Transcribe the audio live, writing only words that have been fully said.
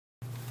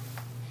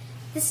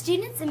The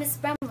students in Miss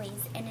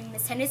Brumley's and in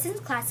Miss Henderson's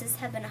classes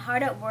have been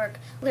hard at work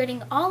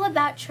learning all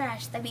about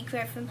trash that we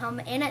create from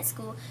home and at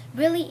school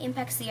really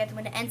impacts the earth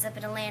when it ends up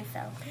in a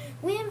landfill.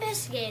 We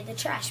investigated the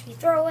trash we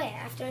throw away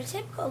after a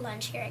typical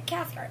lunch here at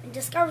Cathcart and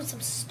discovered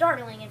some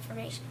startling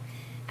information.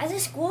 As a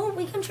school,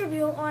 we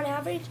contribute on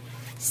average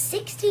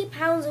 60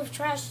 pounds of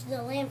trash to the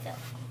landfill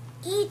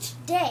each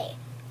day,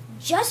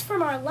 just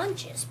from our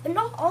lunches, but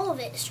not all of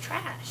it is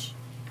trash.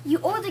 You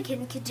or the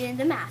kid could do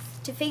the math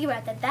to figure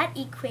out that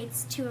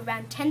equates to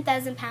around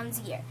 10,000 pounds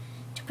a year.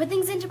 To put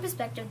things into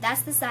perspective,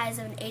 that's the size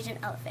of an Asian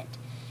elephant.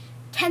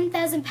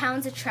 10,000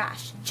 pounds of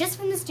trash, just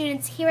from the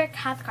students here at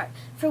Cathcart,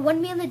 for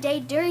one meal a day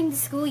during the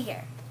school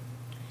year.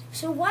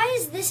 So why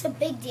is this a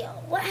big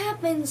deal? What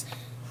happens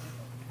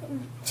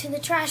to the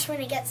trash when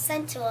it gets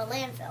sent to a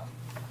landfill?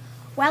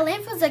 While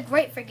landfills are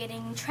great for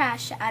getting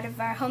trash out of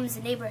our homes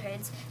and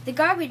neighborhoods, the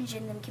garbage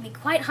in them can be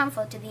quite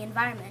harmful to the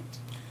environment.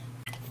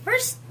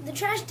 First, the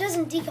trash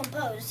doesn't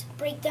decompose,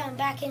 break down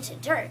back into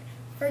dirt,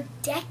 for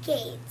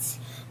decades.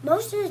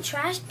 Most of the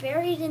trash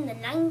buried in the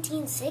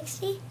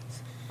 1960s,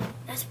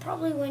 that's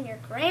probably when your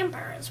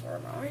grandparents were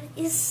born,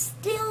 is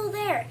still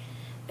there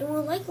and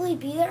will likely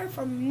be there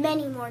for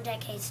many more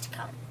decades to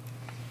come.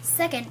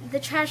 Second, the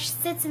trash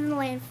sits in the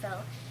landfill.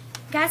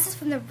 Gases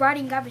from the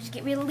rotting garbage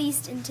get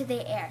released into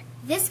the air.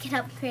 This can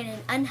help create an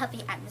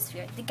unhealthy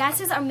atmosphere. The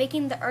gases are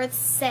making the earth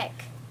sick.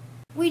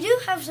 We do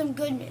have some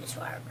good news,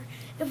 however.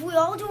 If we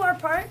all do our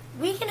part,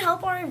 we can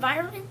help our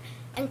environment,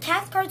 and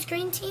Cathcart's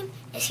Green Team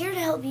is here to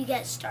help you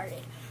get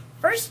started.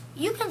 First,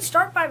 you can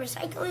start by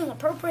recycling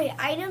appropriate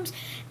items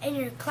in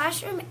your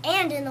classroom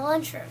and in the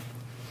lunchroom.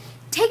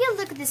 Take a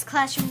look at this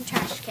classroom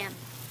trash can.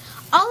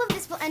 All of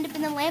this will end up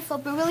in the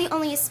landfill, but really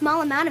only a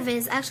small amount of it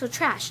is actual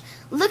trash.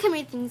 Look how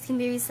many things can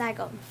be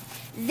recycled.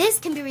 This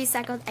can be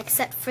recycled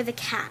except for the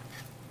cap.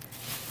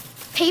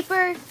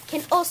 Paper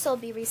can also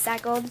be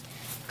recycled.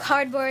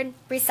 Cardboard,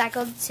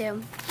 recycled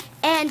too.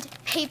 And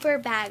paper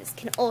bags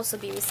can also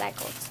be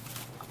recycled.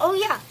 Oh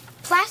yeah,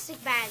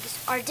 plastic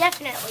bags are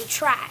definitely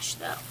trash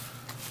though.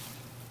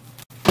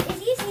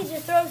 It's easy to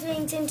throw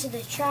things into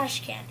the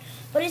trash can,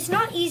 but it's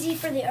not easy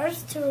for the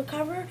earth to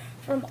recover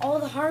from all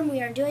the harm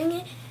we are doing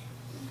it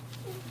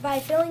by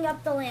filling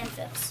up the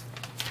landfills.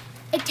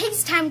 It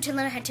takes time to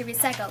learn how to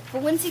recycle,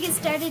 but once you get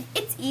started,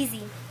 it's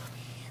easy.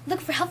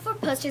 Look for helpful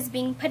posters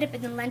being put up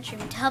in the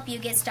lunchroom to help you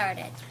get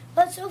started.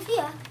 But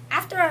Sophia,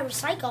 after I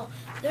recycle,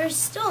 there's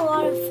still a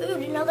lot of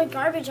food and other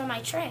garbage on my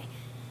tray.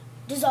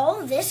 Does all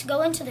of this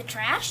go into the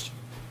trash?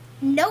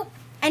 Nope.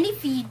 Any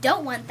food you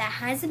don't want that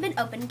hasn't been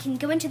opened can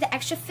go into the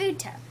extra food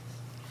tub.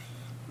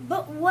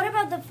 But what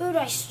about the food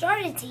I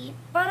started to eat,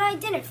 but I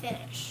didn't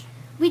finish?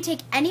 We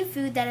take any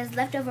food that is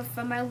left over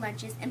from our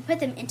lunches and put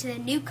them into the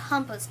new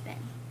compost bin.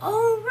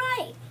 Oh,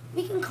 right.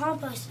 We can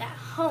compost at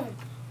home,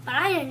 but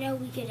I didn't know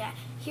we could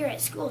here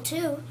at school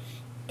too.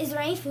 Is there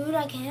any food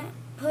I can't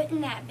put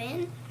in that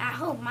bin at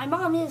home? My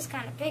mom is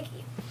kind of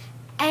picky.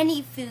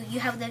 Any food you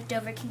have left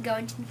over can go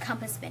into the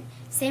compost bin.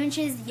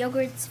 Sandwiches,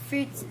 yogurts,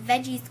 fruits,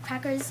 veggies,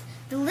 crackers.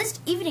 The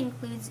list even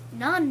includes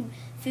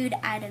non-food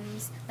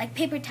items like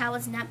paper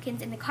towels,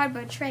 napkins, and the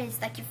cardboard trays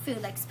like your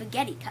food, like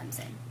spaghetti, comes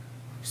in.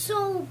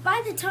 So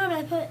by the time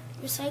I put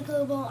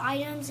recyclable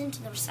items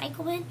into the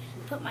recycle bin,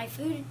 put my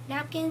food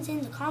napkins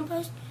in the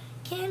compost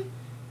can,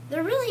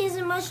 there really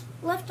isn't much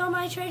left on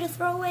my tray to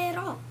throw away at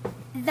all.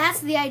 That's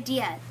the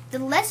idea. The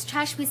less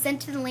trash we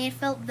send to the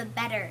landfill, the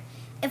better.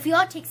 If we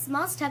all take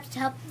small steps to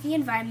help the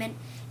environment,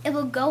 it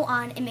will go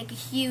on and make a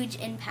huge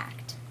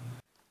impact.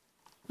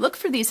 Look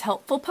for these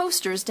helpful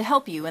posters to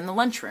help you in the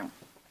lunchroom.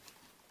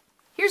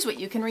 Here's what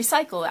you can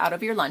recycle out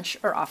of your lunch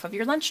or off of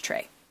your lunch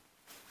tray.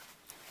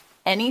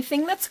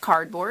 Anything that's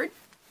cardboard,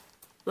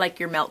 like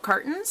your milk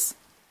cartons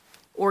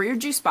or your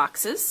juice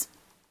boxes,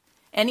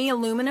 any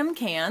aluminum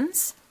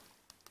cans,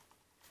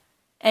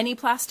 any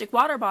plastic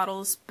water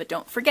bottles, but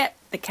don't forget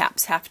the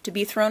caps have to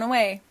be thrown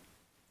away.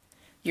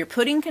 Your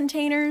pudding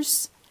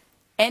containers,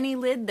 any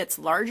lid that's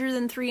larger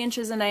than 3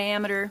 inches in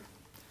diameter,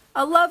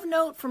 a love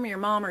note from your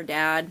mom or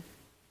dad,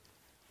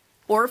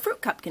 or a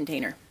fruit cup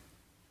container.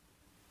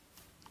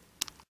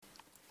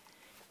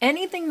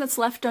 Anything that's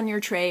left on your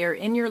tray or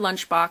in your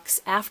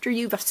lunchbox after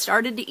you've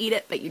started to eat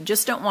it but you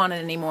just don't want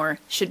it anymore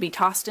should be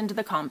tossed into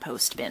the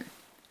compost bin.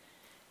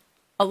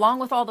 Along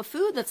with all the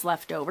food that's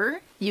left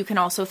over, you can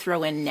also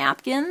throw in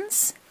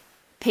napkins,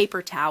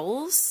 paper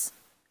towels,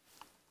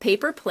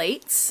 paper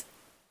plates,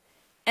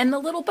 and the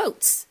little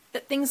boats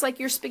that things like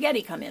your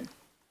spaghetti come in.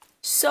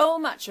 So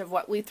much of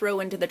what we throw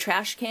into the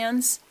trash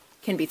cans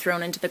can be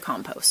thrown into the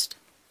compost.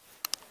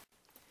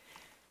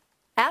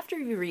 After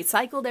you've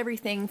recycled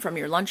everything from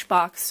your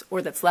lunchbox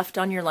or that's left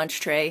on your lunch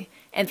tray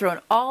and thrown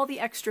all the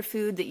extra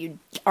food that you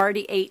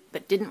already ate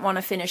but didn't want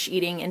to finish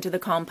eating into the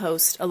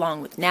compost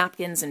along with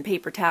napkins and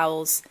paper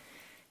towels,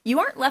 you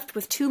aren't left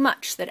with too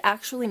much that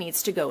actually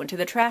needs to go into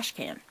the trash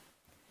can.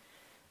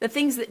 The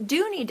things that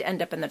do need to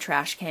end up in the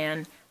trash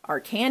can are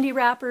candy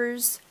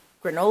wrappers,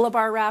 granola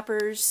bar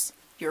wrappers,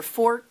 your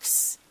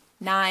forks,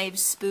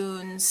 knives,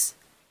 spoons,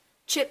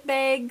 chip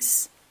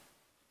bags,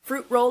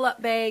 fruit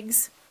roll-up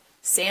bags,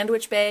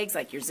 Sandwich bags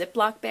like your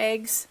Ziploc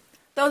bags,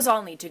 those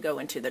all need to go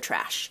into the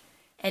trash.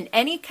 And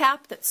any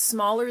cap that's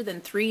smaller than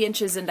 3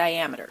 inches in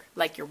diameter,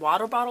 like your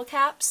water bottle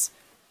caps,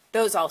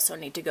 those also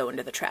need to go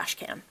into the trash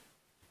can.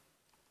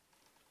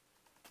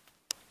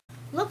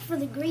 Look for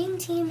the green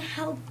team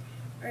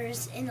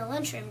helpers in the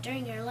lunchroom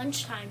during your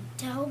lunchtime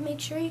to help make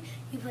sure you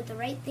put the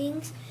right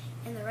things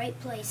in the right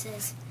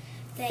places.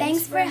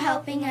 Thanks for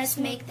helping us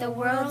make the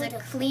world a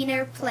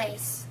cleaner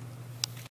place.